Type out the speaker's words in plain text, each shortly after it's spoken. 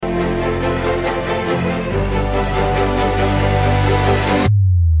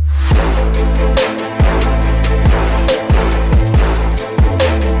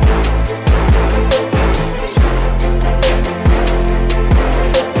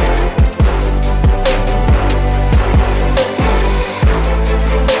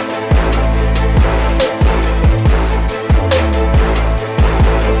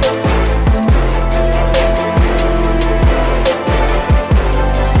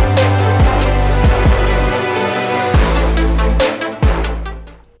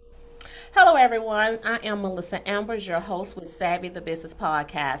everyone. I am Melissa Ambers, your host with Savvy the Business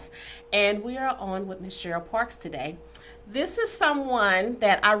Podcast, and we are on with Miss Cheryl Parks today. This is someone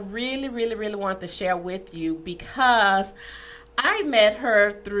that I really want to share with you because I met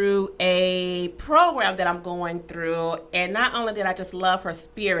her through a program that I'm going through, and not only did I just love her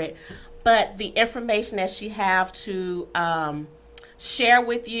spirit, but the information that she have to share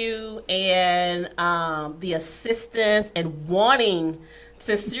with you, and the assistance and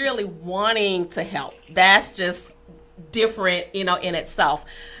sincerely wanting to help. That's just different, in itself.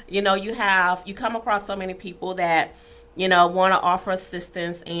 You come across so many people that, want to offer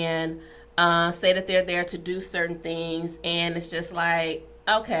assistance and say that they're there to do certain things. And it's just like,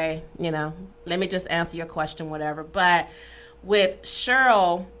 okay, let me just answer your question, whatever. But with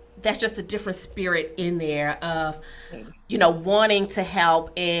Cheryl, that's just a different spirit in there of, wanting to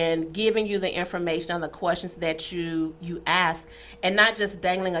help and giving you the information on the questions that you ask, and not just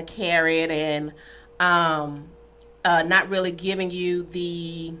dangling a carrot and not really giving you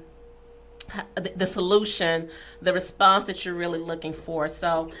the solution, the response that you're really looking for.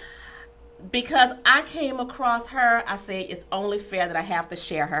 So because I came across her, I said it's only fair that I have to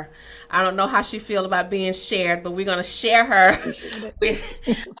share her. I don't know how she feels about being shared, but we're going to share her with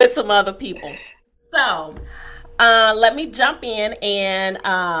some other people. So let me jump in and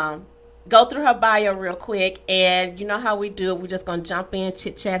go through her bio real quick. And you know how we do it. We're just going to jump in,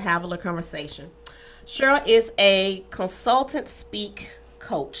 chit chat, have a little conversation. Cheryl is a consultant speak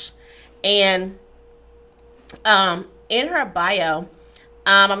coach. And in her bio,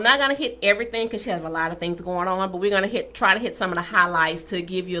 I'm not going to hit everything because she has a lot of things going on, but we're going to try to hit some of the highlights to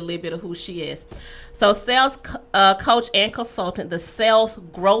give you a little bit of who she is. So sales coach and consultant, the sales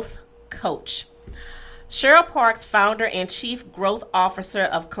growth coach. Cheryl Parks, founder and chief growth officer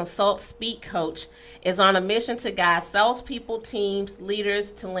of Consult Speak Coach, is on a mission to guide salespeople, teams,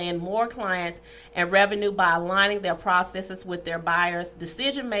 leaders to land more clients and revenue by aligning their processes with their buyers'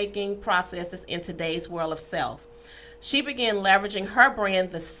 decision-making processes in today's world of sales. She began leveraging her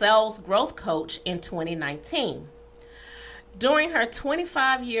brand, the Sales Growth Coach, in 2019. During her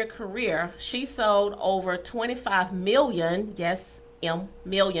 25-year career, she sold over 25 million, yes,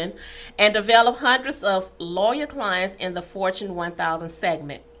 million, and developed hundreds of loyal clients in the Fortune 1000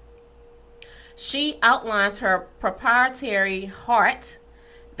 segment. She outlines her proprietary HEART,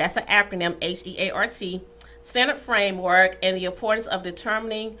 that's an acronym, HEART, centered framework, and the importance of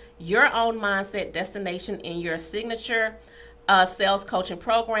determining your own mindset destination in your signature sales coaching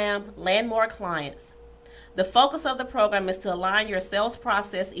program, Land More Clients. The focus of the program is to align your sales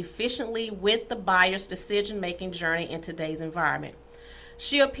process efficiently with the buyer's decision-making journey in today's environment.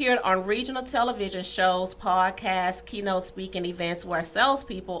 She appeared on regional television shows, podcasts, keynote speaking events where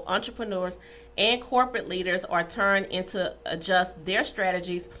salespeople, entrepreneurs, and corporate leaders are turned into adjust their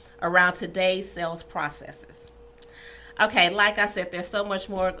strategies around today's sales processes. Okay, like I said, there's so much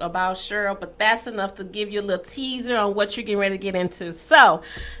more about Cheryl, but that's enough to give you a little teaser on what you're getting ready to get into. So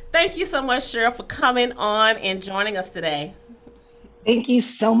thank you so much, Cheryl, for coming on and joining us today. Thank you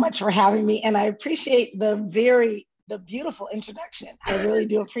so much for having me. And I appreciate the beautiful introduction. I really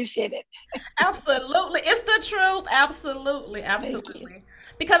do appreciate it. Absolutely. It's the truth. Absolutely.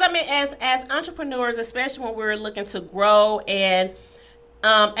 Because I mean, as entrepreneurs, especially when we're looking to grow, and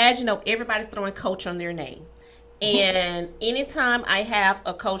as you know, everybody's throwing coach on their name. And anytime I have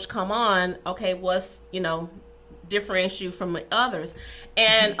a coach come on, okay, what's, differentiate you from others?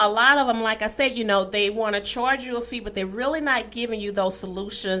 And a lot of them, like I said, they want to charge you a fee, but they're really not giving you those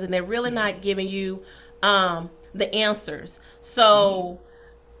solutions, and they're really not giving you the answers. So,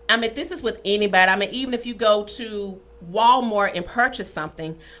 I mean, this is with anybody. I mean, even if you go to Walmart and purchase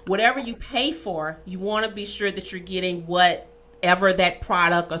something, whatever you pay for, you want to be sure that you're getting whatever that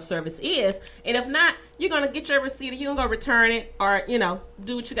product or service is. And if not, you're going to get your receipt and you're going to go return it, or,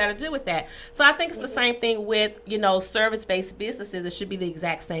 do what you got to do with that. So I think it's the same thing with, service-based businesses. It should be the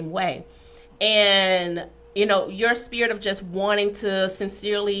exact same way. And, your spirit of just wanting to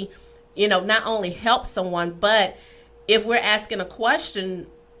sincerely, not only help someone, but if we're asking a question,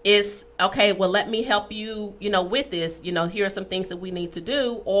 is okay, well, let me help you, with this, here are some things that we need to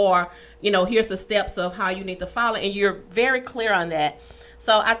do, or, here's the steps of how you need to follow. And you're very clear on that.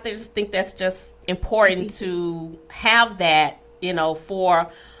 So I just think that's just important to have that,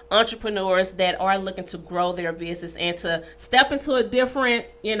 for entrepreneurs that are looking to grow their business and to step into a different,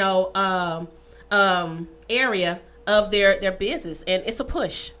 area of their business. And it's a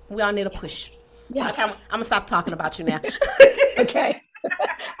push. We all need a push. Yes. Okay, I'm going to stop talking about you now. Okay.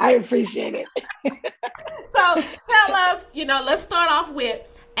 I appreciate it. So tell us, let's start off with,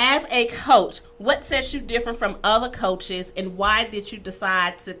 as a coach, what sets you different from other coaches, and why did you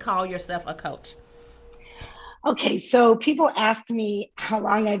decide to call yourself a coach? Okay, so people ask me how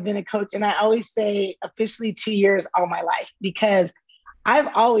long I've been a coach, and I always say officially 2 years all my life because I've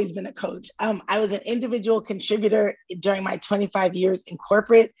always been a coach. I was an individual contributor during my 25 years in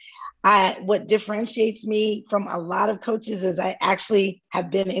corporate. What differentiates me from a lot of coaches is I actually have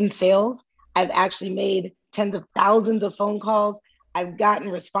been in sales. I've actually made tens of thousands of phone calls. I've gotten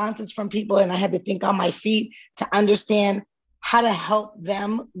responses from people, and I had to think on my feet to understand how to help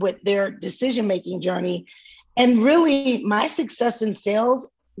them with their decision making journey. And really, my success in sales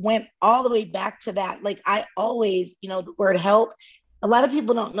went all the way back to that. Like I always, the word help, a lot of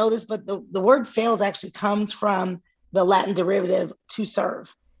people don't know this, but the word sales actually comes from the Latin derivative to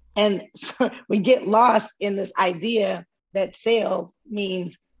serve. And so we get lost in this idea that sales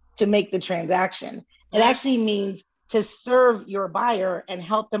means to make the transaction. It actually means to serve your buyer and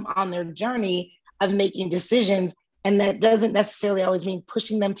help them on their journey of making decisions. And that doesn't necessarily always mean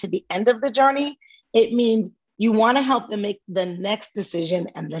pushing them to the end of the journey. It means you want to help them make the next decision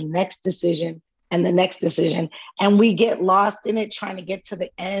and the next decision and the next decision. And we get lost in it trying to get to the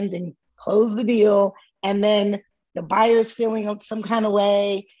end and close the deal. And then the buyer's feeling some kind of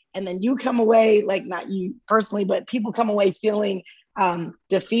way. And then you come away, like not you personally, but people come away feeling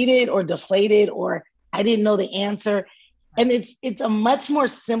defeated or deflated, or I didn't know the answer. And it's a much more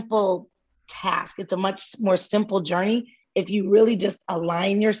simple task. It's a much more simple journey if you really just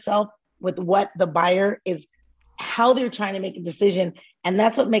align yourself with what the buyer is, how they're trying to make a decision. And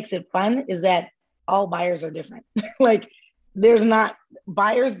that's what makes it fun, is that all buyers are different. Like there's not,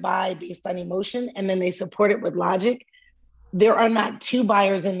 buyers buy based on emotion and then they support it with logic. There are not two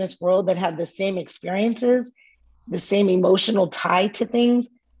buyers in this world that have the same experiences, the same emotional tie to things,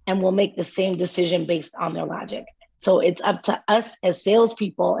 and will make the same decision based on their logic. So it's up to us as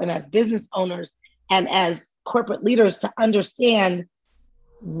salespeople and as business owners and as corporate leaders to understand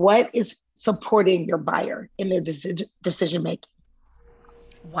what is supporting your buyer in their decision making.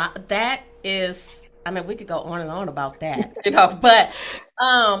 Wow, that is, I mean, we could go on and on about that, but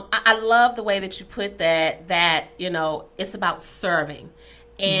I love the way that you put that, it's about serving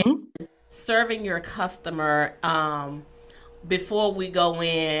and Mm-hmm. serving your customer. Before we go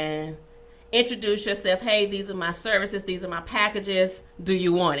in, introduce yourself. Hey, these are my services. These are my packages. Do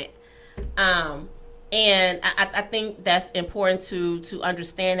you want it? Um, and I think that's important to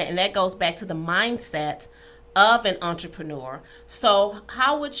understand that, and that goes back to the mindset of an entrepreneur. So,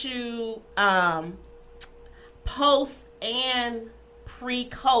 how would you post and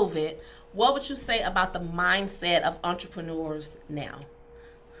pre-COVID? What would you say about the mindset of entrepreneurs now?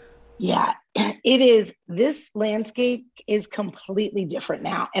 Yeah, it is. This landscape is completely different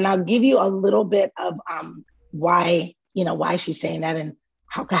now. And I'll give you a little bit of why, why she's saying that and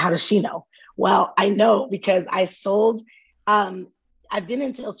how does she know? Well, I know because I sold, um, I've been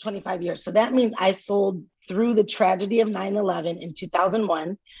in sales 25 years. So that means I sold through the tragedy of 9/11 in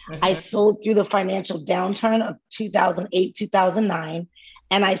 2001. I Mm-hmm. sold through the financial downturn of 2008, 2009.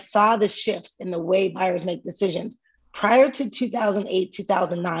 And I saw the shifts in the way buyers make decisions prior to 2008,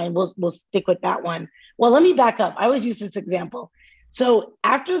 2009. We'll stick with that one. Well, let me back up. I always use this example. So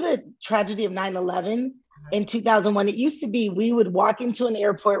after the tragedy of 9/11 in 2001, it used to be we would walk into an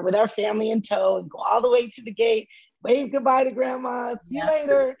airport with our family in tow and go all the way to the gate, wave goodbye to grandma, see you Yeah.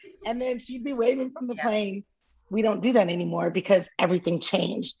 later. And then she'd be waving from the Yeah. plane. We don't do that anymore because everything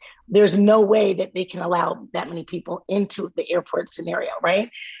changed. There's no way that they can allow that many people into the airport scenario, right?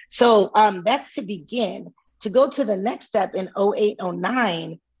 So that's to begin. To go to the next step in 08,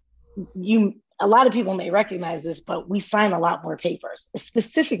 09, a lot of people may recognize this, but we sign a lot more papers,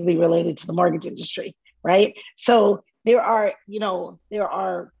 specifically related to the mortgage industry, right? So there are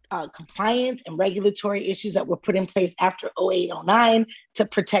compliance and regulatory issues that were put in place after 08, 09 to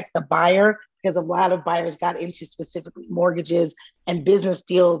protect the buyer, because a lot of buyers got into specifically mortgages and business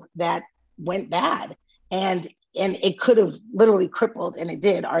deals that went bad. And it could have literally crippled, and it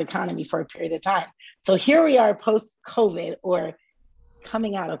did, our economy for a period of time. So here we are post COVID, or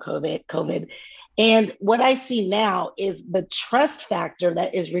coming out of COVID. And what I see now is the trust factor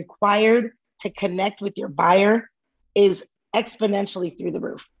that is required to connect with your buyer is exponentially through the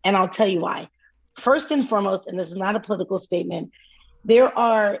roof. And I'll tell you why. First and foremost, and this is not a political statement, there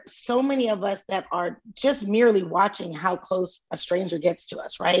are so many of us that are just merely watching how close a stranger gets to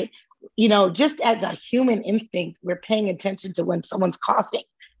us, right? Just as a human instinct, we're paying attention to when someone's coughing.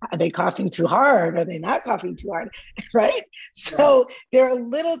 Are they coughing too hard? Are they not coughing too hard? Right? Right. So there are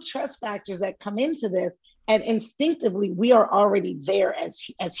little trust factors that come into this. And instinctively, we are already there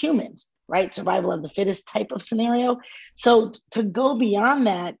as humans, right? Survival of the fittest type of scenario. So to go beyond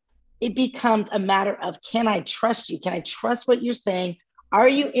that, it becomes a matter of, can I trust you? Can I trust what you're saying? Are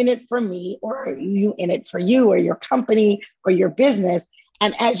you in it for me, or are you in it for you or your company or your business?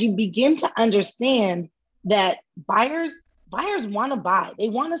 And as you begin to understand that buyers want to buy, they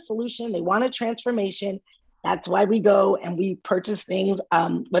want a solution, they want a transformation. That's why we go and we purchase things,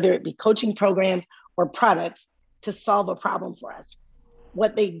 whether it be coaching programs or products to solve a problem for us.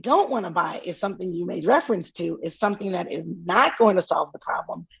 What they don't want to buy is something you made reference to, is something that is not going to solve the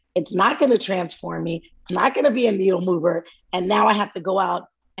problem. It's not going to transform me. It's not going to be a needle mover. And now I have to go out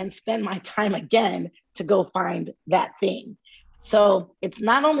and spend my time again to go find that thing. So it's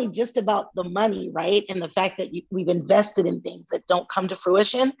not only just about the money, right? And the fact that we've invested in things that don't come to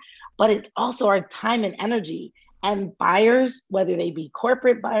fruition, but it's also our time and energy. And buyers, whether they be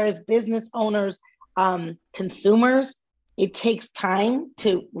corporate buyers, business owners, consumers, it takes time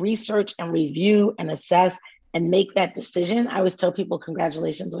to research and review and assess and make that decision. I always tell people,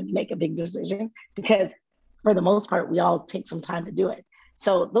 congratulations when you make a big decision, because for the most part, we all take some time to do it.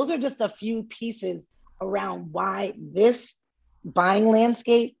 So those are just a few pieces around why this buying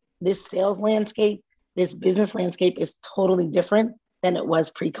landscape, this sales landscape, this business landscape is totally different than it was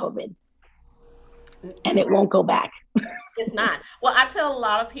pre-COVID. And it won't go back. It's not. Well, I tell a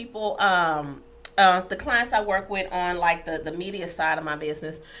lot of people, the clients I work with on like the media side of my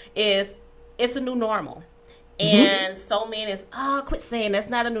business, is it's a new normal. Mm-hmm. And so many is, oh, quit saying that's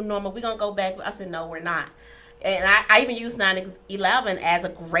not a new normal. We're going to go back. I said, no, we're not. And I even use 9/11 as a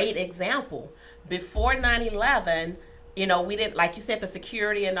great example. Before 9/11, we didn't, like you said, the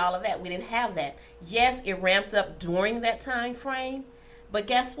security and all of that, we didn't have that. Yes, it ramped up during that time frame, but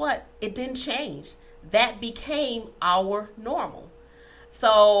guess what? It didn't change. That became our normal.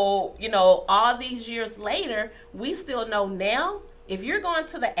 So, all these years later, we still know now, if you're going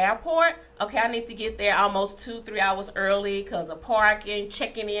to the airport, okay, I need to get there almost 2-3 hours early because of parking,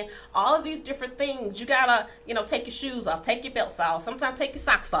 checking in, all of these different things. You gotta, take your shoes off, take your belts off, sometimes take your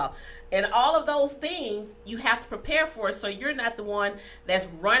socks off. And all of those things you have to prepare for, so you're not the one that's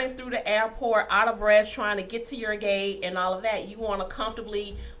running through the airport out of breath trying to get to your gate and all of that. You want to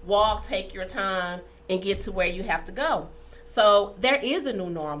comfortably walk, take your time, and get to where you have to go. So there is a new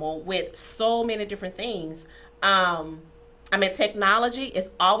normal with so many different things. Technology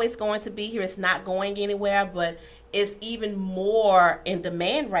is always going to be here. It's not going anywhere, but it's even more in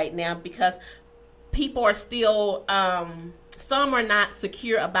demand right now because people are still, some are not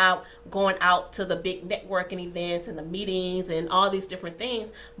secure about going out to the big networking events and the meetings and all these different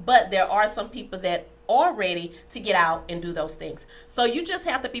things. But there are some people that are ready to get out and do those things. So you just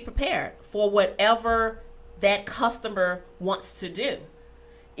have to be prepared for whatever that customer wants to do.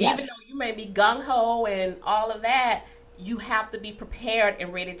 Yes. Even though you may be gung-ho and all of that, you have to be prepared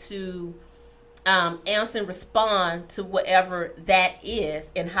and ready to answer and respond to whatever that is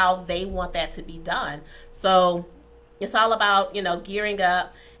and how they want that to be done. So it's all about, gearing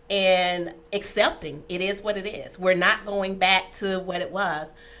up and accepting it is what it is. We're not going back to what it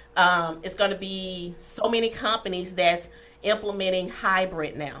was. It's going to be so many companies that's implementing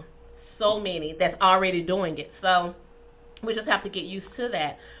hybrid now. So many that's already doing it. So we just have to get used to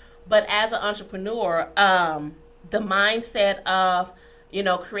that. But as an entrepreneur, the mindset of,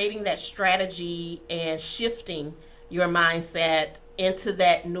 creating that strategy and shifting your mindset into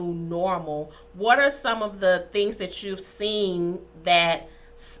that new normal, what are some of the things that you've seen that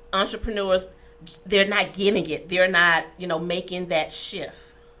entrepreneurs, they're not getting it? They're not, making that shift?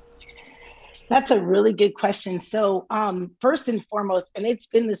 That's a really good question. So first and foremost, and it's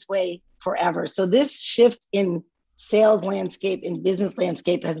been this way forever. So this shift in sales landscape and business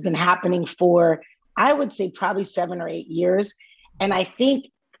landscape has been happening for, I would say, probably 7 or 8 years. And I think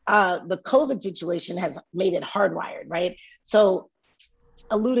the COVID situation has made it hardwired, right? So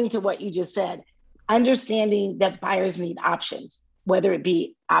alluding to what you just said, understanding that buyers need options, whether it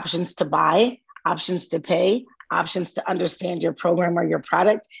be options to buy, options to pay, options to understand your program or your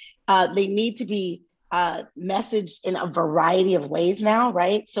product. They need to be messaged in a variety of ways now,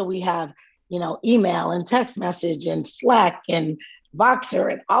 right? So we have, email and text message and Slack and Voxer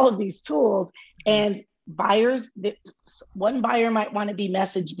and all of these tools. And buyers, one buyer might want to be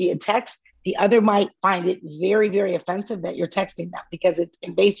messaged via text. The other might find it very, very offensive that you're texting them because it's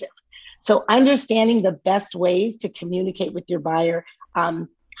invasive. So understanding the best ways to communicate with your buyer,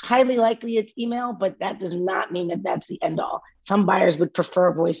 highly likely it's email, but that does not mean that that's the end all. Some buyers would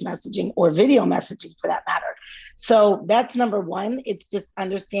prefer voice messaging or video messaging for that matter. So that's number one. It's just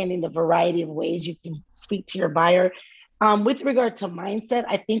understanding the variety of ways you can speak to your buyer. With regard to mindset,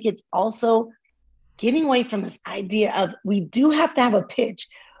 I think it's also getting away from this idea of we do have to have a pitch,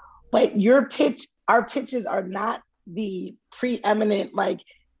 but our pitches are not the preeminent, like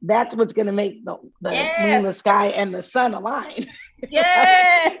that's what's going to make the moon, the sky, and the sun align.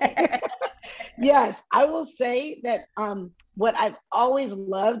 Yeah. Yes, I will say that what I've always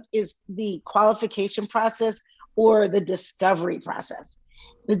loved is the qualification process or the discovery process.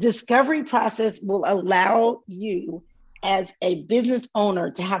 The discovery process will allow you as a business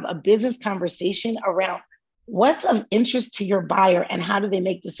owner to have a business conversation around what's of interest to your buyer and how do they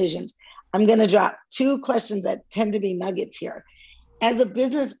make decisions. I'm going to drop two questions that tend to be nuggets here. As a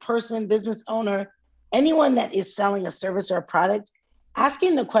business person, business owner, anyone that is selling a service or a product,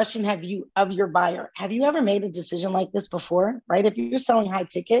 asking the question, have you of your buyer, have you ever made a decision like this before? Right? If you're selling high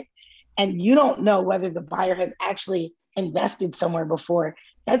ticket and you don't know whether the buyer has actually invested somewhere before,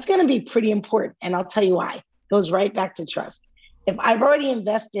 that's going to be pretty important. And I'll tell you why. It goes right back to trust. If I've already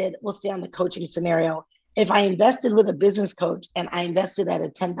invested, we'll stay on the coaching scenario. If I invested with a business coach and I invested at a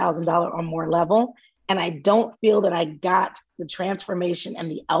 $10,000 or more level, and I don't feel that I got the transformation and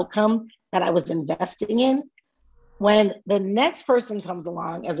the outcome that I was investing in, when the next person comes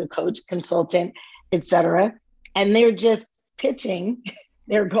along as a coach, consultant, etc., and they're just pitching,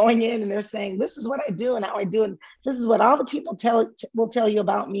 they're going in and they're saying, this is what I do and how I do it. This is what all the people will tell you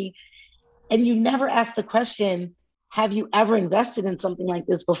about me. And you never ask the question, have you ever invested in something like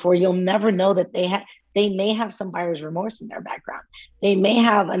this before? You'll never know that they may have some buyer's remorse in their background. They may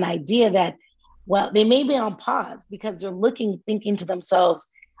have an idea that, well, they may be on pause because they're looking, thinking to themselves,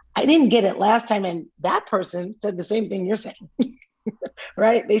 I didn't get it last time. And that person said the same thing you're saying,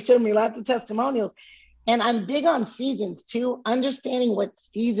 right? They showed me lots of testimonials. And I'm big on seasons too, understanding what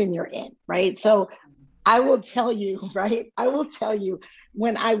season you're in, right? So I will tell you, right? I will tell you,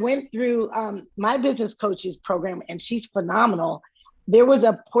 when I went through my business coaches program, and she's phenomenal, there was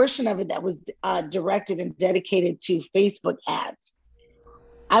a portion of it that was directed and dedicated to Facebook ads.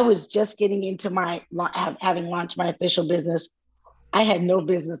 I was just getting into having launched my official business. I had no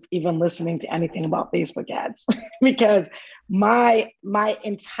business even listening to anything about Facebook ads because my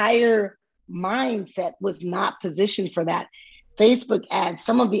entire mindset was not positioned for that. Facebook ads,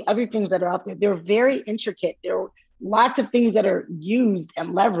 some of the other things that are out there, they're very intricate. There are lots of things that are used and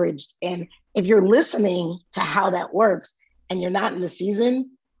leveraged. And if you're listening to how that works and you're not in the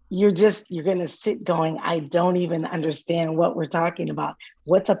season, you're going to sit going, I don't even understand what we're talking about.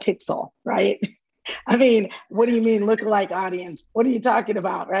 What's a pixel, right? I mean, what do you mean lookalike audience? What are you talking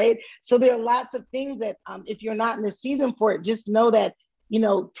about, right? So there are lots of things that if you're not in the season for it, just know that,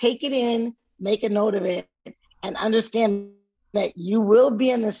 take it in, make a note of it, and understand that you will be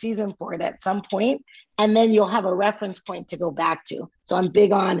in the season for it at some point, and then you'll have a reference point to go back to. So I'm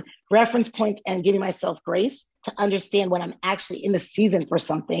big on reference points and giving myself grace to understand when I'm actually in the season for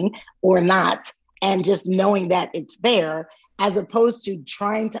something or not, and just knowing that it's there, as opposed to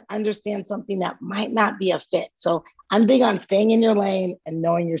trying to understand something that might not be a fit. So I'm big on staying in your lane and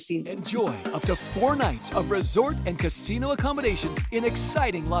knowing your season. Enjoy up to 4 nights of resort and casino accommodations in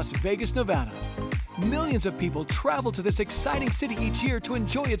exciting Las Vegas, Nevada. Millions of people travel to this exciting city each year to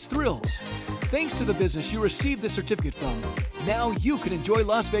enjoy its thrills. Thanks to the business you received the certificate from, now you can enjoy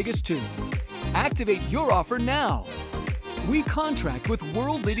Las Vegas too. Activate your offer now. We contract with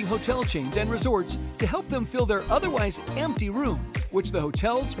world-leading hotel chains and resorts to help them fill their otherwise empty rooms, which the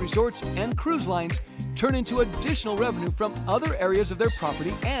hotels, resorts, and cruise lines turn into additional revenue from other areas of their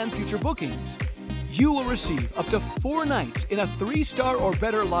property and future bookings. You will receive up to 4 nights in a 3-star or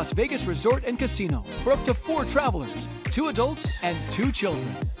better Las Vegas resort and casino for up to 4 travelers, 2 adults, and 2 children.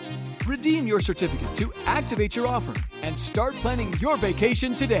 Redeem your certificate to activate your offer and start planning your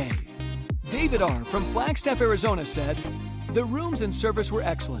vacation today. David R. from Flagstaff, Arizona said, the rooms and service were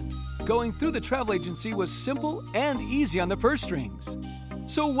excellent. Going through the travel agency was simple and easy on the purse strings.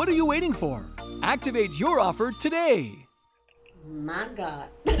 So what are you waiting for? Activate your offer today. My God.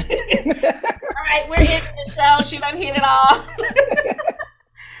 All right, we're ending the show. She done hit it all.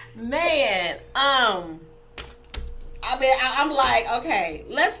 Man, I'm like, okay,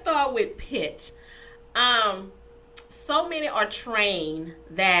 let's start with pitch. So many are trained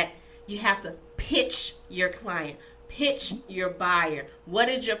that you have to pitch your client, pitch your buyer. What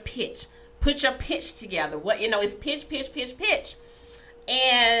is your pitch? Put your pitch together. It's pitch, pitch, pitch, pitch.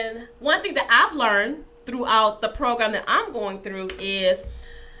 And one thing that I've learned throughout the program that I'm going through is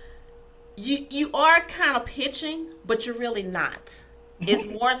you are kind of pitching, but you're really not. It's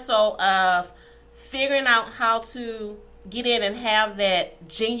more so of figuring out how to get in and have that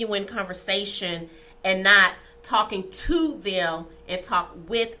genuine conversation and not talking to them and talk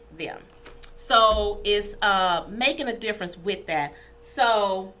with them. So it's making a difference with that.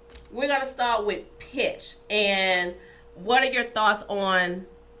 So we're going to start with pitch. And what are your thoughts on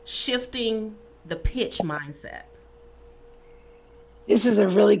shifting the pitch mindset? This is a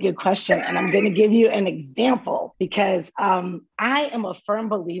really good question. And I'm going to give you an example because I am a firm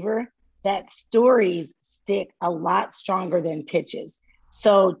believer that stories stick a lot stronger than pitches.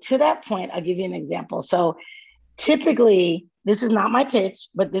 So, to that point, I'll give you an example. So, typically, this is not my pitch,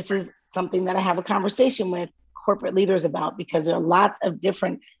 but this is something that I have a conversation with corporate leaders about because there are lots of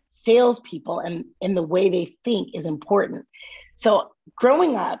different salespeople and the way they think is important. So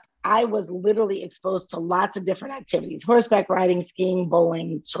growing up, I was literally exposed to lots of different activities: horseback riding, skiing,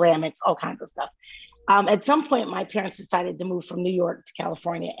 bowling, ceramics, all kinds of stuff. At some point, my parents decided to move from New York to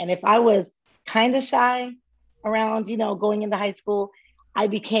California. And if I was kind of shy around, going into high school, I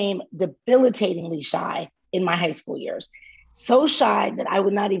became debilitatingly shy in my high school years. So shy that I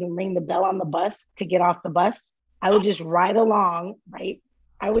would not even ring the bell on the bus to get off the bus. I would just ride along, right?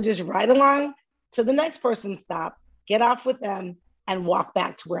 I would just ride along to the next person's stop, get off with them, and walk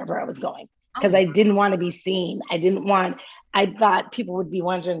back to wherever I was going because I didn't want to be seen. I thought people would be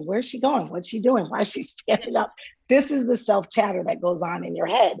wondering, where's she going? What's she doing? Why is she standing up? This is the self-chatter that goes on in your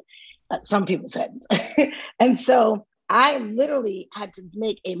head, some people's heads. And so I literally had to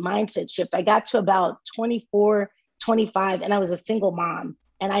make a mindset shift. I got to about 24, 25, and I was a single mom.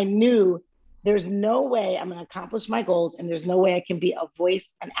 And I knew there's no way I'm going to accomplish my goals, and there's no way I can be a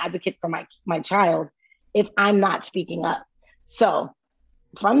voice, an advocate for my child if I'm not speaking up. So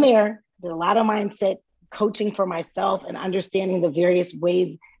from there, did a lot of mindset coaching for myself and understanding the various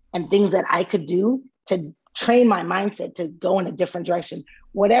ways and things that I could do to train my mindset to go in a different direction.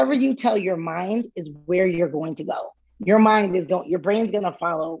 Whatever you tell your mind is where you're going to go. Your brain's going to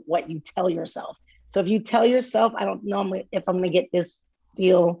follow what you tell yourself. So if you tell yourself, I don't know if I'm going to get this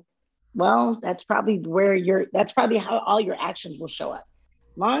deal, well, that's probably how all your actions will show up.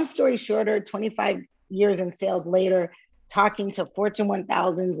 Long story shorter, 25 years in sales later, talking to Fortune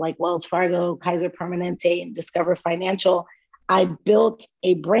 1000s like Wells Fargo, Kaiser Permanente, and Discover Financial, I built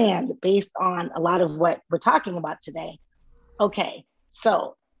a brand based on a lot of what we're talking about today. Okay,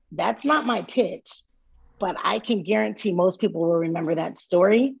 so that's not my pitch, but I can guarantee most people will remember that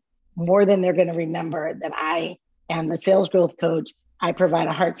story more than they're going to remember that I am the sales growth coach. I provide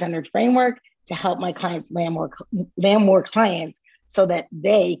a heart-centered framework to help my clients land more clients so that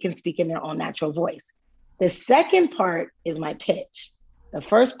they can speak in their own natural voice. The second part is my pitch. The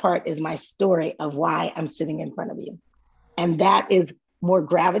first part is my story of why I'm sitting in front of you. And that is more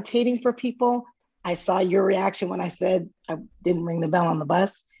gravitating for people. I saw your reaction when I said I didn't ring the bell on the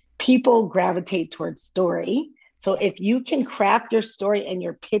bus. People gravitate towards story. So if you can craft your story and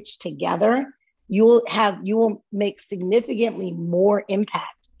your pitch together, you will make significantly more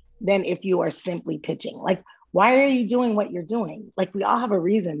impact than if you are simply pitching. Like, why are you doing what you're doing? Like, we all have a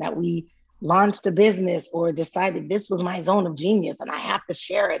reason that we launched a business or decided this was my zone of genius and I have to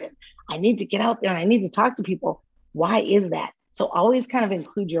share it and I need to get out there and I need to talk to people. Why is that? So always kind of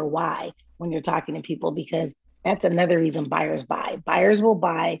include your why when you're talking to people, because that's another reason buyers buy. Buyers will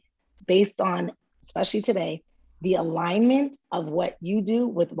buy based on, especially today, the alignment of what you do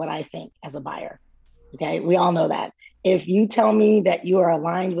with what I think as a buyer. Okay, we all know that. If you tell me that you are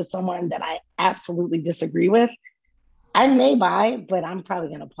aligned with someone that I absolutely disagree with, I may buy, but I'm probably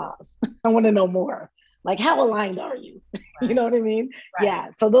going to pause. I want to know more. Like, how aligned are you? Right. You know what I mean? Right. Yeah.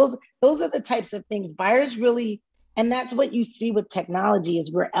 So those are the types of things buyers really, and that's what you see with technology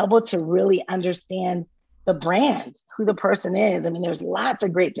is we're able to really understand the brand, who the person is. I mean, there's lots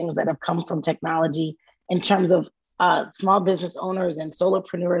of great things that have come from technology in terms of small business owners and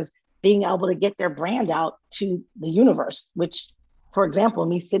solopreneurs being able to get their brand out to the universe, which, for example,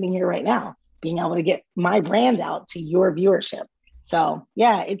 me sitting here right now, being able to get my brand out to your viewership. So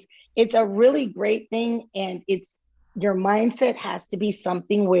yeah, it's a really great thing. And your mindset has to be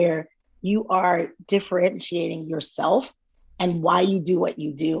something where you are differentiating yourself and why you do what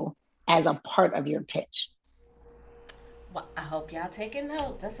you do as a part of your pitch. Well, I hope y'all taking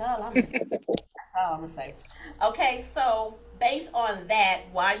notes. That's all I'm saying. That's all I'm gonna say. Okay, so based on that,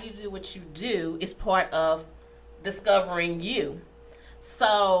 why you do what you do is part of discovering you.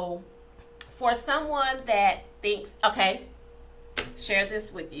 So for someone that thinks, okay, share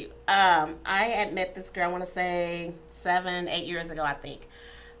this with you. I had met this girl, I want to say 7-8 years ago, I think.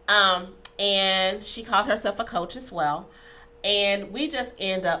 And she called herself a coach as well. And we just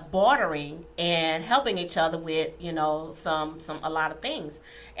end up bartering and helping each other with, a lot of things.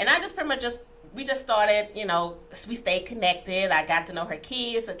 And I just pretty much we just started, we stayed connected. I got to know her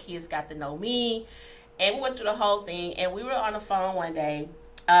kids got to know me. And we went through the whole thing. And we were on the phone one day.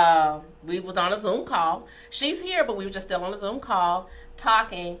 We was on a Zoom call. She's here, but we were just still on a Zoom call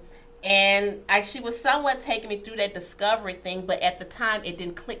talking. And she was somewhat taking me through that discovery thing, but at the time it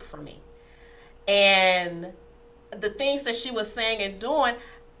didn't click for me. And the things that she was saying and doing,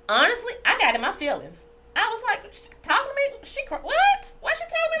 honestly, I got in my feelings. I was like, talking to me? What? Why she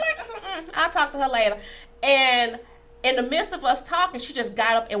telling me like this? I'll talk to her later. And in the midst of us talking, she just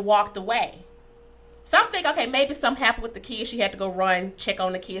got up and walked away. So I'm thinking, okay, maybe something happened with the kids. She had to go run, check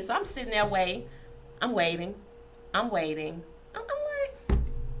on the kids. So I'm sitting there waiting. I'm waiting. I'm like,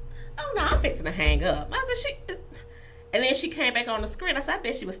 oh no, I'm fixing to hang up. I said, and then she came back on the screen. I said, I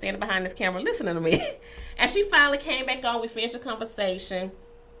bet she was standing behind this camera listening to me. And she finally came back on. We finished the conversation.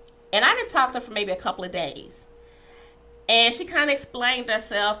 And I didn't talk to her for maybe a couple of days. And she kind of explained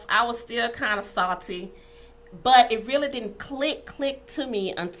herself. I was still kind of salty. But it really didn't click to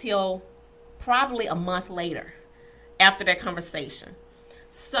me until probably a month later after that conversation.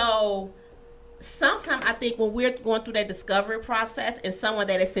 So sometimes I think when we're going through that discovery process and someone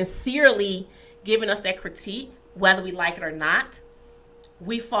that is sincerely giving us that critique, whether we like it or not,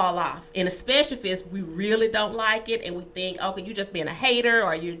 we fall off. And especially if we really don't like it and we think, okay, you're just being a hater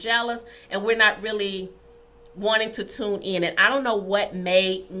or you're jealous, and we're not really wanting to tune in. And I don't know what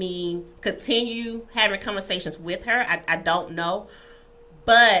made me continue having conversations with her. I don't know.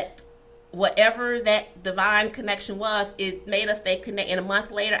 But whatever that divine connection was, it made us stay connected. And a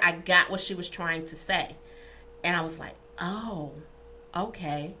month later, I got what she was trying to say. And I was like, oh,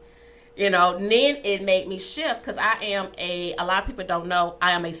 okay. And then it made me shift, because I am a lot of people don't know,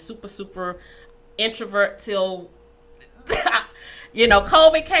 I am a super introvert till,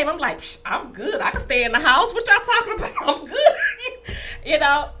 COVID came. I'm like, I'm good. I can stay in the house. What y'all talking about? I'm good.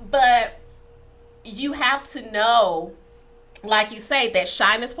 But you have to know, like you say, that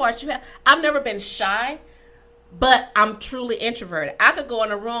shyness part you have. I've never been shy, but I'm truly introverted. I could go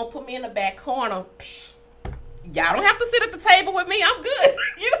in a room, put me in the back corner. Y'all don't have to sit at the table with me. I'm good.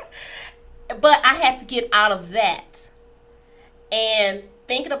 But I had to get out of that. And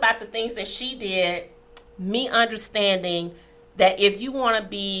thinking about the things that she did, me understanding that if you want to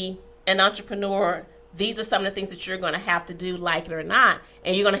be an entrepreneur, these are some of the things that you're going to have to do, like it or not.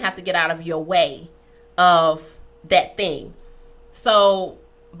 And you're going to have to get out of your way of that thing. So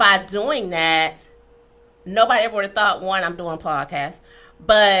by doing that, nobody ever would have thought, one, I'm doing a podcast,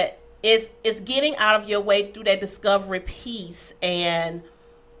 but it's getting out of your way through that discovery piece. And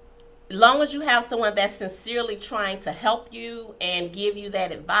as long as you have someone that's sincerely trying to help you and give you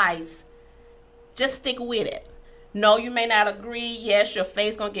that advice, just stick with it. No, you may not agree. Yes, your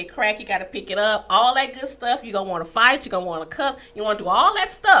face going to get cracked. You got to pick it up. All that good stuff. You're going to want to fight. You're going to want to cuss. You want to do all that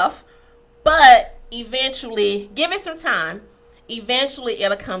stuff. But eventually, give it some time. Eventually,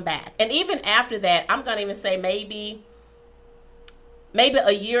 it'll come back. And even after that, I'm going to even say maybe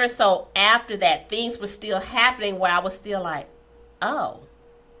a year or so after that, things were still happening where I was still like, oh,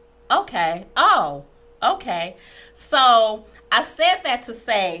 okay. Oh, okay. So I said that to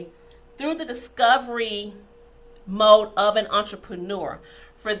say, through the discovery mode of an entrepreneur,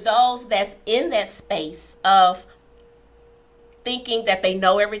 for those that's in that space of thinking that they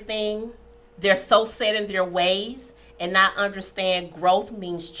know everything, they're so set in their ways and not understand growth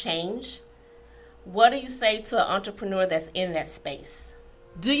means change. What do you say to an entrepreneur that's in that space?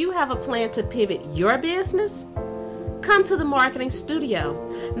 Do you have a plan to pivot your business? Come to the Marketing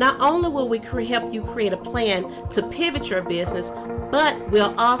Studio. Not only will we help you create a plan to pivot your business, but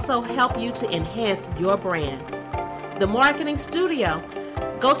we'll also help you to enhance your brand. The Marketing Studio.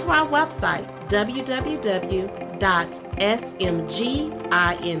 Go to our website,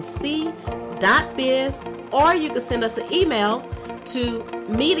 www.smginc.biz, or you can send us an email to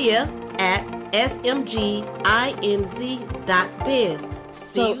media@smginc.biz.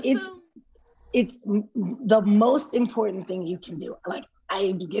 See you soon. It's the most important thing you can do. Like, I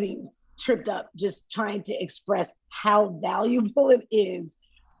am getting tripped up just trying to express how valuable it is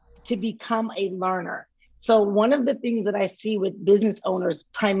to become a learner. So one of the things that I see with business owners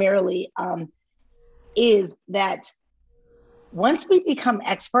primarily is that once we become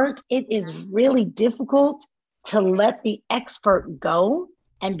experts, it is really difficult to let the expert go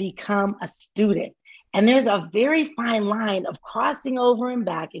and become a student. And there's a very fine line of crossing over and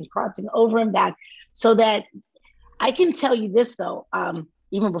back, so that I can tell you this though,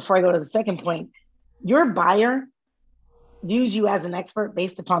 even before I go to the second point, your buyer views you as an expert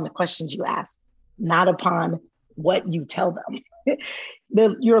based upon the questions you ask, not upon what you tell them.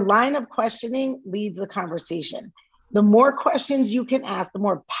 Your line of questioning leads the conversation. The more questions you can ask, the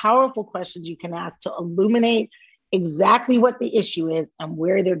more powerful questions you can ask to illuminate exactly what the issue is and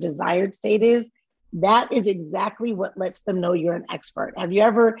where their desired state is, that is exactly what lets them know you're an expert. Have you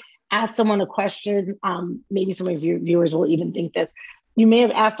ever asked someone a question? Maybe some of your viewers will even think this. You may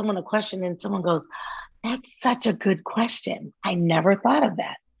have asked someone a question and someone goes, "That's such a good question. I never thought of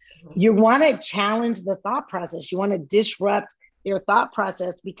that." You want to challenge the thought process. You want to disrupt their thought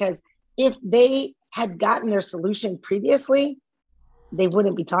process, because if they had gotten their solution previously, they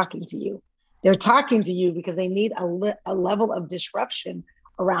wouldn't be talking to you. They're talking to you because they need a level of disruption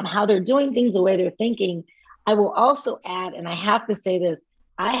around how they're doing things, the way they're thinking. I will also add, and I have to say this,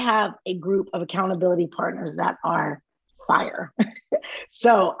 I have a group of accountability partners that are fire.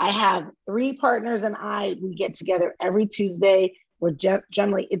 So I have 3 partners and we get together every Tuesday. We're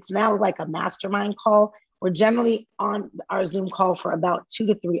generally, it's now like a mastermind call. We're generally on our Zoom call for about 2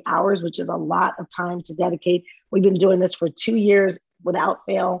 to 3 hours, which is a lot of time to dedicate. We've been doing this for 2 years without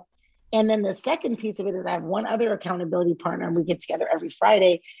fail. And then the second piece of it is I have one other accountability partner, and we get together every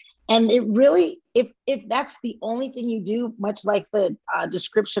Friday. And it really, if that's the only thing you do, much like the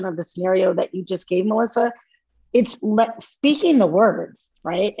description of the scenario that you just gave, Melissa, it's speaking the words,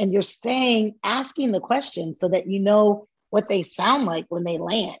 right? And you're asking the questions so that you know what they sound like when they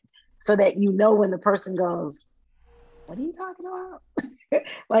land, so that you know when the person goes, what are you talking about?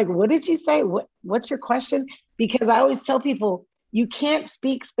 Like, what did you say? What's your question? Because I always tell people, you can't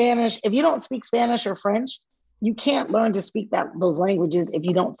speak Spanish. If you don't speak Spanish or French, you can't learn to speak those languages if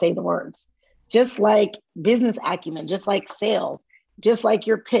you don't say the words. Just like business acumen, just like sales, just like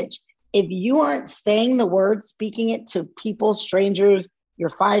your pitch. If you aren't saying the words, speaking it to people, strangers,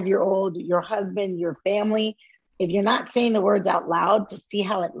 your 5-year-old, your husband, your family, if you're not saying the words out loud to see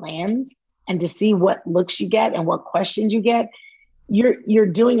how it lands and to see what looks you get and what questions you get, you're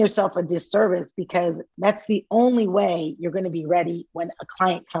doing yourself a disservice, because that's the only way you're going to be ready when a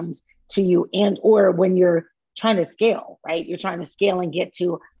client comes to you, and or when you're trying to scale, right? You're trying to scale and get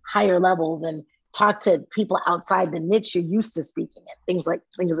to higher levels and talk to people outside the niche you're used to speaking in,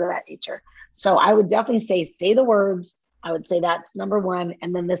 things of that nature. So I would definitely say the words. I would say that's number one.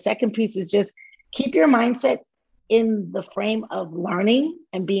 And then the second piece is just keep your mindset in the frame of learning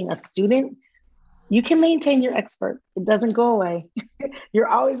and being a student. You can maintain your expert. It doesn't go away. You're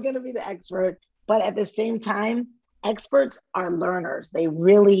always going to be the expert. But at the same time, experts are learners. They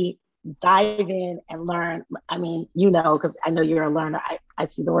really dive in and learn. I mean, because I know you're a learner. I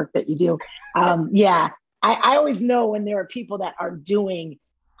see the work that you do. I always know when there are people that are doing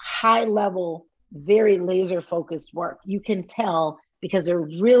high level, very laser focused work. You can tell because they're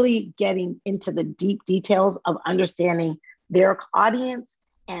really getting into the deep details of understanding their audience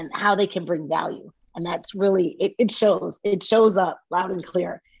and how they can bring value. And that's really, it shows up loud and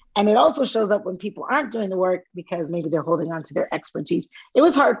clear. And it also shows up when people aren't doing the work because maybe they're holding on to their expertise. It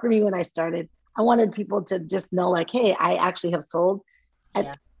was hard for me when I started. I wanted people to just know, like, hey, I actually have sold.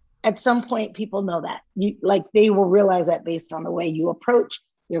 At some point, people know that. They will realize that based on the way you approach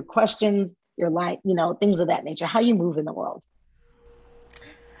your questions, your things of that nature, how you move in the world.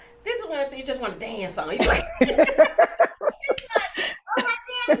 This is one of the things you just want to dance on. You're like, it's like, oh my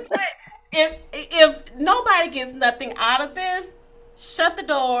goodness, if nobody gets nothing out of this, shut the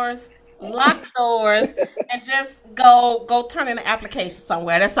doors, lock the doors, and just go turn in an application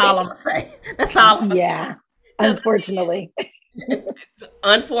somewhere. That's all I'm gonna say. That's all. Yeah, unfortunately.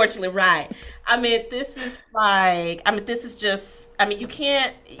 Unfortunately, right. This is just. You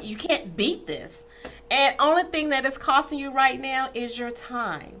can't beat this. And only thing that is costing you right now is your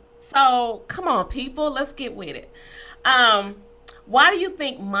time. So come on, people, let's get with it. Why do you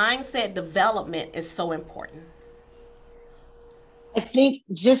think mindset development is so important? I think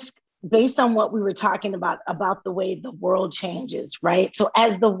just based on what we were talking about the way the world changes, right? So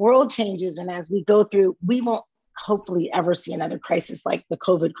as the world changes and as we go through, we won't hopefully ever see another crisis like the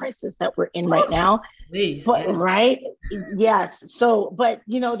COVID crisis that we're in right now. Please, but, yeah. Right? Yes. So, but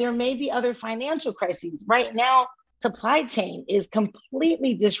there may be other financial crises. Right now, supply chain is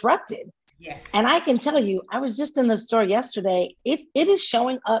completely disrupted. Yes. And I can tell you, I was just in the store yesterday. It is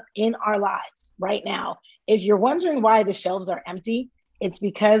showing up in our lives right now. If you're wondering why the shelves are empty, it's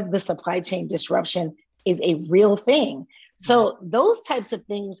because the supply chain disruption is a real thing. So those types of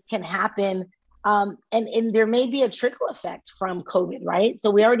things can happen. And there may be a trickle effect from COVID, right? So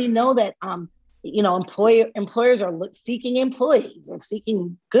we already know that, employers are seeking employees or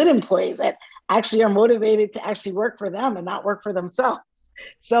seeking good employees that actually are motivated to actually work for them and not work for themselves.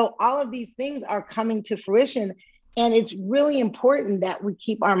 So all of these things are coming to fruition. And it's really important that we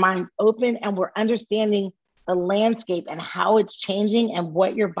keep our minds open and we're understanding the landscape and how it's changing and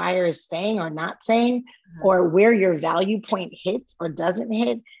what your buyer is saying or not saying, or where your value point hits or doesn't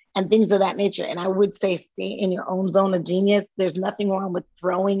hit, and things of that nature. And I would say stay in your own zone of genius. There's nothing wrong with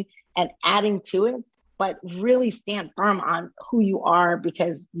throwing and adding to it, but really stand firm on who you are,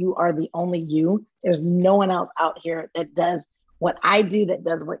 because you are the only you. There's no one else out here that does what I do, that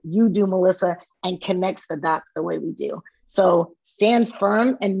does what you do, Melissa, and connects the dots the way we do. So stand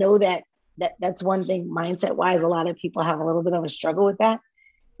firm and know that's one thing mindset wise. A lot of people have a little bit of a struggle with that.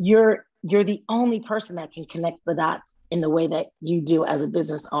 You're the only person that can connect the dots in the way that you do as a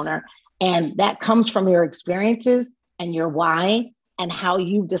business owner. And that comes from your experiences and your why and how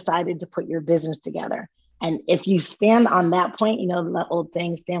you've decided to put your business together. And if you stand on that point, the old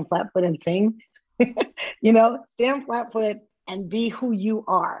saying, stand flat foot and sing, stand flat foot and be who you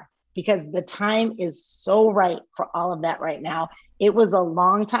are, because the time is so right for all of that right now. It was a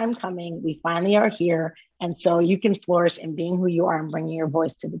long time coming. We finally are here. And so you can flourish in being who you are and bringing your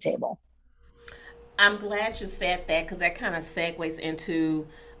voice to the table. I'm glad you said that, because that kind of segues into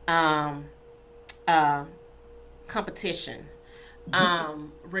competition.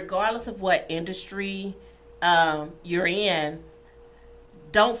 Regardless of what industry you're in,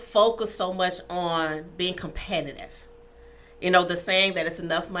 don't focus so much on being competitive. The saying that it's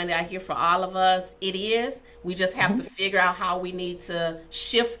enough money out here for all of us, it is. We just have to figure out how we need to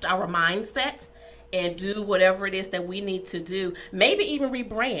shift our mindset and do whatever it is that we need to do. Maybe even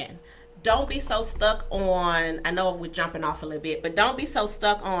rebrand. Don't be so stuck on, I know we're jumping off a little bit, but don't be so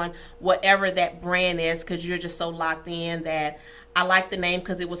stuck on whatever that brand is, because you're just so locked in that I like the name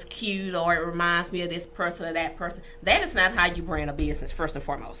because it was cute, or it reminds me of this person or that person. That is not how you brand a business, first and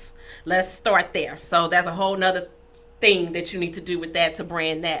foremost. Let's start there. So there's a whole nother thing that you need to do with that to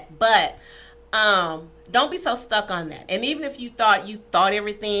brand that. But don't be so stuck on that. And even if you thought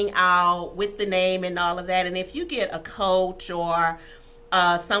everything out with the name and all of that, and if you get a coach or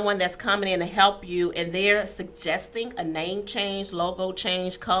someone that's coming in to help you and they're suggesting a name change, logo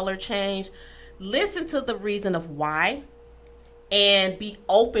change, color change, listen to the reason of why and be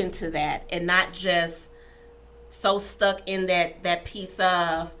open to that, and not just so stuck in that piece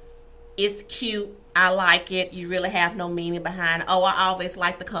of, it's cute, I like it, you really have no meaning behind it. Oh, I always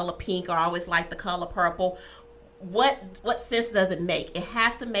like the color pink, or I always like the color purple. What sense does it make? It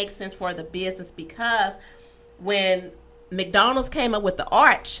has to make sense for the business, because when McDonald's came up with the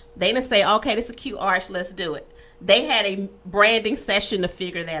arch, they didn't say, okay, this is a cute arch, let's do it. They had a branding session to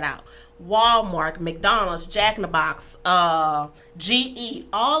figure that out. Walmart, McDonald's, Jack in the Box, GE,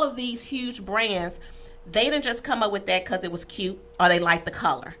 all of these huge brands, they didn't just come up with that because it was cute or they liked the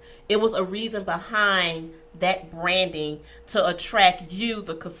color. It was a reason behind that branding to attract you,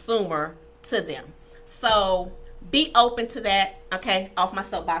 the consumer, to them. So be open to that. Okay, off my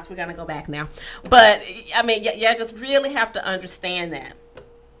soapbox, we're going to go back now. But, I mean, you just really have to understand that.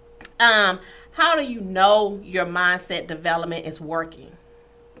 How do you know your mindset development is working?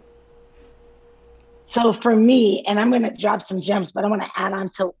 So for me, and I'm going to drop some gems, but I want to add on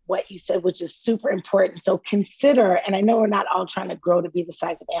to what you said, which is super important. So consider, and I know we're not all trying to grow to be the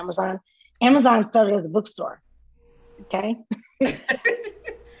size of Amazon. Amazon started as a bookstore. Okay.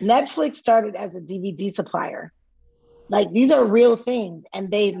 Netflix started as a DVD supplier. Like, these are real things.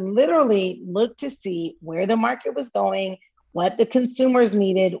 And they literally looked to see where the market was going, what the consumers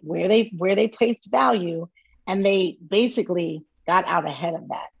needed, where they placed value. And they basically got out ahead of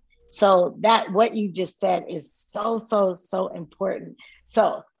that. So that what you just said is so, so, so important.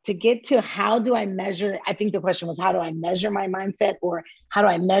 So to get to how do I measure, I think the question was, how do I measure my mindset, or how do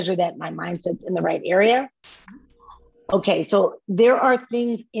I measure that my mindset's in the right area? Okay, so there are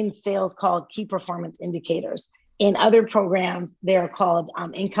things in sales called key performance indicators. In other programs, they're called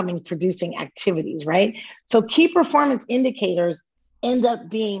incoming producing activities, right? So key performance indicators end up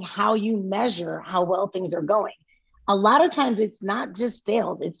being how you measure how well things are going. A lot of times it's not just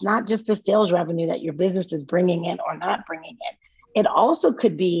sales. It's not just the sales revenue that your business is bringing in or not bringing in. It also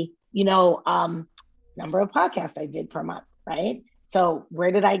could be, number of podcasts I did per month, right? So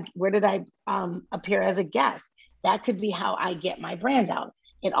where did I appear as a guest? That could be how I get my brand out.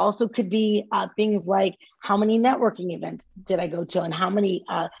 It also could be things like how many networking events did I go to, and how many,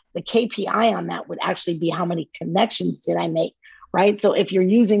 the KPI on that would actually be how many connections did I make, right? So if you're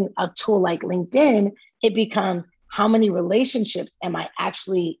using a tool like LinkedIn, it becomes how many relationships am I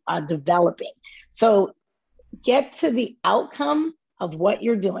actually developing? So get to the outcome of what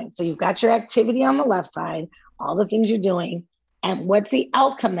you're doing. So you've got your activity on the left side, all the things you're doing, and what's the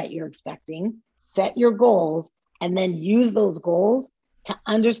outcome that you're expecting? Set your goals, and then use those goals to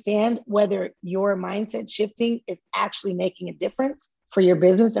understand whether your mindset shifting is actually making a difference for your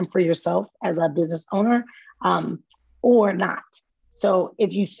business and for yourself as a business owner, or not. So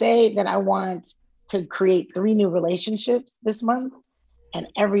if you say that I want to create 3 new relationships this month, and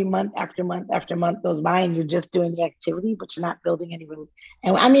every month after month after month goes by and you're just doing the activity, but you're not building any,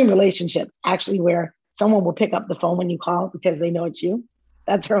 and I mean relationships, actually where someone will pick up the phone when you call because they know it's you,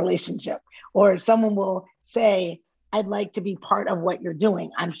 that's a relationship. Or someone will say, I'd like to be part of what you're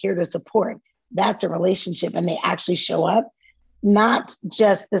doing. I'm here to support. that's a relationship and they actually show up, not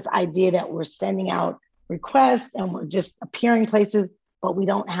just this idea that we're sending out requests and we're just appearing places, but we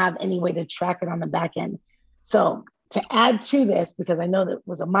don't have any way to track it on the back end. So to add to this, because I know that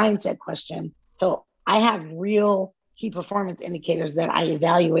was a mindset question. So I have real key performance indicators that I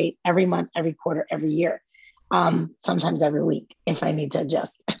evaluate every month, every quarter, every year, sometimes every week if I need to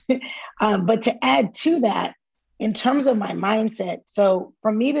adjust. But to add to that, in terms of my mindset, so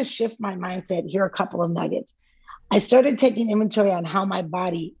for me to shift my mindset, here are a couple of nuggets. I started taking inventory on how my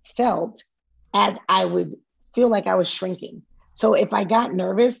body felt as I would feel like I was shrinking. So if I got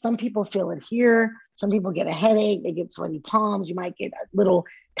nervous, some people feel it here. Some people get a headache, they get sweaty palms. You might get a little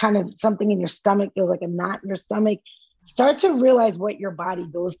kind of something in your stomach, feels like a knot in your stomach. Start to realize what your body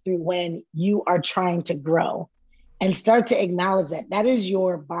goes through when you are trying to grow, and start to acknowledge that. That is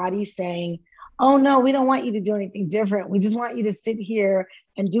your body saying, oh no, we don't want you to do anything different. We just want you to sit here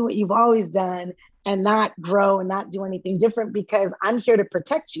and do what you've always done and not grow and not do anything different, because I'm here to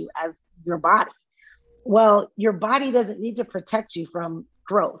protect you as your body. Well, your body doesn't need to protect you from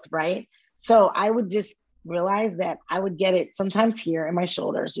growth, right? So I would just realize that I would get it sometimes here in my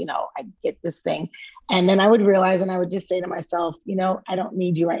shoulders, I get this thing. And then I would realize, and I would just say to myself, I don't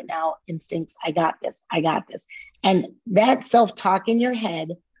need you right now. Instincts, I got this, I got this. And that self-talk in your head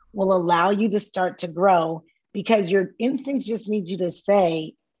will allow you to start to grow, because your instincts just need you to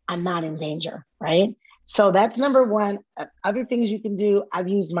say, I'm not in danger, right? So that's number one. Other things you can do, I've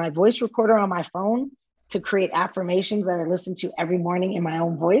used my voice recorder on my phone to create affirmations that I listen to every morning in my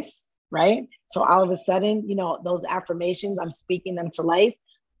own voice, right? So all of a sudden, those affirmations, I'm speaking them to life.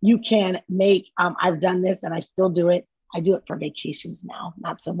 You can make, I've done this and I still do it. I do it for vacations now,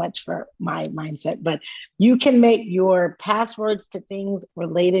 not so much for my mindset, but you can make your passwords to things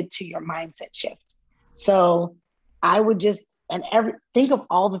related to your mindset shift. So I would just, think of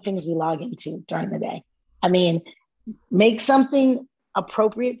all the things we log into during the day. I mean, make something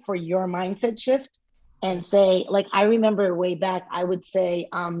appropriate for your mindset shift and say, like, I remember way back, I would say,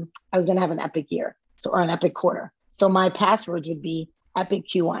 I was going to have an epic year, or an epic quarter. So my passwords would be epic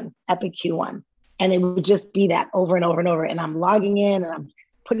Q1, epic Q1. And it would just be that over and over and over. And I'm logging in and I'm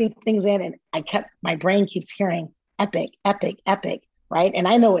putting things in, and my brain keeps hearing epic, epic, epic, right? And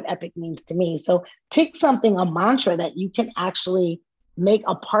I know what epic means to me. So pick something, a mantra that you can actually make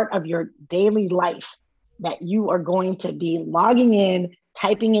a part of your daily life, that you are going to be logging in,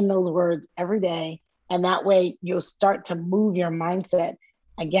 typing in those words every day. And that way you'll start to move your mindset.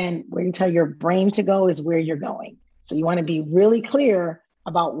 Again, where you tell your brain to go is where you're going. So you want to be really clear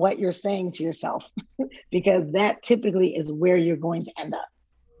about what you're saying to yourself, because that typically is where you're going to end up.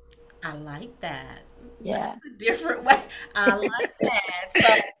 I like that. Yeah. That's a different way. I like that.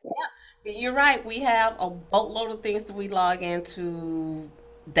 So, yeah, you're right. We have a boatload of things that we log into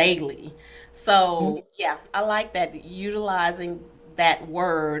daily. So, yeah, I like that. Utilizing that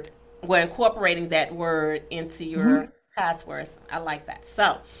word, we're incorporating that word into your passwords. I like that.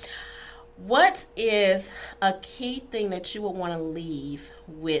 So, what is a key thing that you would want to leave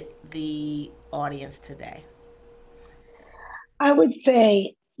with the audience today? I would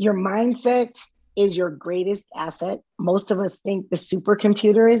say your mindset is your greatest asset. Most of us think the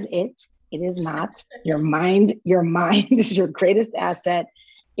supercomputer is it. It is not. Your mind is your greatest asset.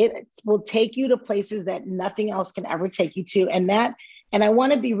 It will take you to places that nothing else can ever take you to. And I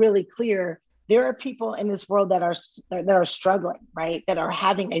want to be really clear. There are people in this world that are struggling, right? That are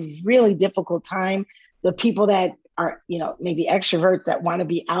having a really difficult time. The people that are, maybe extroverts that want to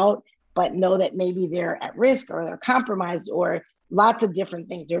be out, but know that maybe they're at risk or they're compromised, or lots of different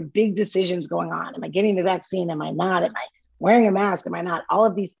things. There are big decisions going on. Am I getting the vaccine? Am I not? Am I wearing a mask? Am I not? All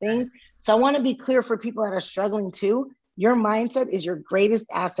of these things. So I want to be clear for people that are struggling too. Your mindset is your greatest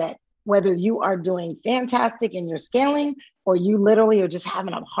asset, whether you are doing fantastic in your scaling, or you literally are just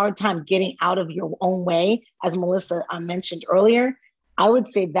having a hard time getting out of your own way, as Melissa mentioned earlier. I would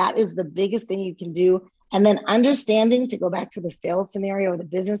say that is the biggest thing you can do. And then understanding, to go back to the sales scenario or the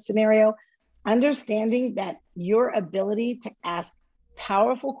business scenario, understanding that your ability to ask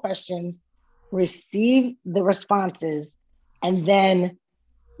powerful questions, receive the responses, and then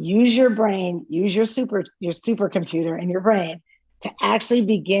use your brain, use your supercomputer in your brain to actually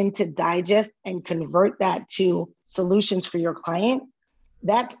begin to digest and convert that to solutions for your client.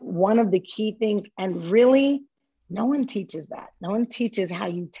 That's one of the key things. And really, no one teaches that. No one teaches how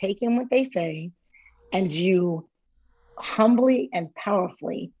you take in what they say and you humbly and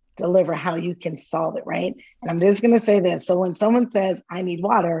powerfully deliver how you can solve it, right? And I'm just going to say this. So when someone says, I need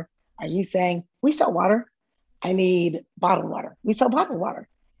water, are you saying, we sell water? I need bottled water. We sell bottled water.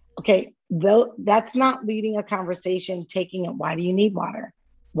 Okay, though that's not leading a conversation, taking it, why do you need water?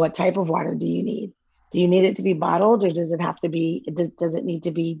 What type of water do you need? Do you need it to be bottled, or does it have to be, does it need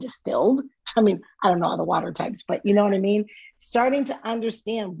to be distilled? I mean, I don't know all the water types, but you know what I mean? Starting to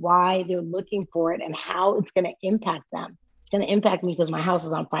understand why they're looking for it and how it's going to impact them. It's going to impact me because my house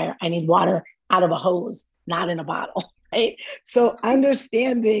is on fire. I need water out of a hose, not in a bottle, right? So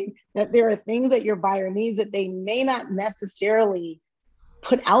understanding that there are things that your buyer needs that they may not necessarily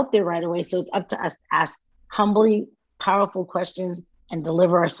put out there right away. So it's up to us to ask humbly powerful questions and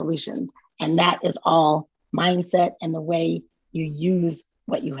deliver our solutions. And that is all mindset and the way you use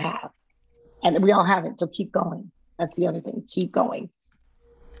what you have. And we all have it, so keep going. That's the other thing, keep going.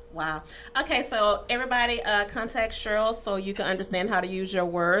 Wow. Okay, so everybody contact Cheryl so you can understand how to use your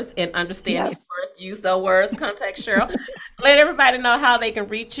words and understand these words. Use those words, contact Cheryl. Let everybody know how they can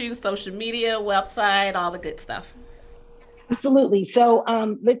reach you, social media, website, all the good stuff. Absolutely. So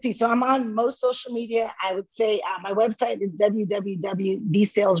let's see. So I'm on most social media. I would say my website is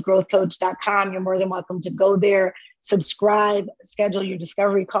www.thesalesgrowthcoach.com. You're more than welcome to go there, subscribe, schedule your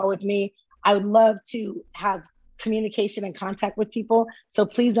discovery call with me. I would love to have communication and contact with people. So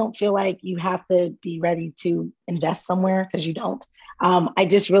please don't feel like you have to be ready to invest somewhere, because you don't. I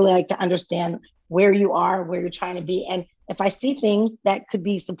just really like to understand where you are, where you're trying to be. And if I see things that could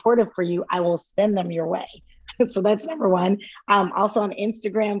be supportive for you, I will send them your way. So that's number one. Also on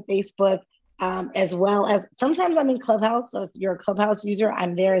Instagram, Facebook, as well as sometimes I'm in Clubhouse. So if you're a Clubhouse user,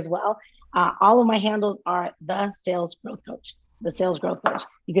 I'm there as well. All of my handles are The Sales Growth Coach, The Sales Growth Coach.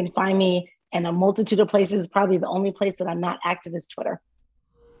 You can find me in a multitude of places. Probably the only place that I'm not active is Twitter.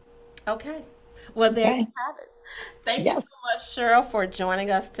 Okay. Well, there you have it. Thank you so much, Cheryl, for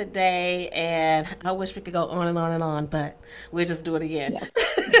joining us today. And I wish we could go on and on and on, but we'll just do it again.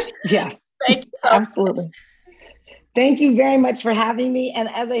 Yes. Thank you so Absolutely. much. Thank you very much for having me. And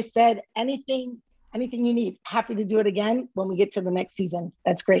as I said, anything you need, happy to do it again when we get to the next season.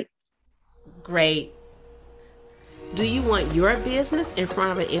 That's great. Great. Do you want your business in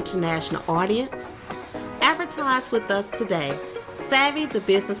front of an international audience? Advertise with us today. Savvy the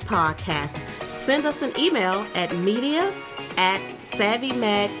Business Podcast. Send us an email at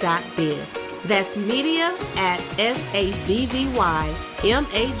media@savvymag.biz. That's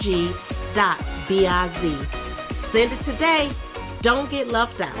media@savvymag.biz. Send it today. Don't get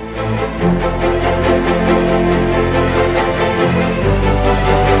left out.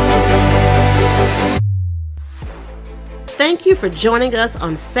 Thank you for joining us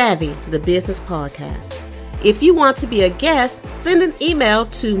on Savvy the Business Podcast. If you want to be a guest, send an email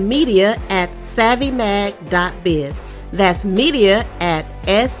to media@savvymag.biz. That's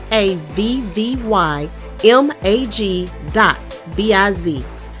media@savvymag.biz.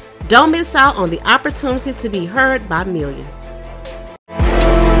 Don't miss out on the opportunity to be heard by millions.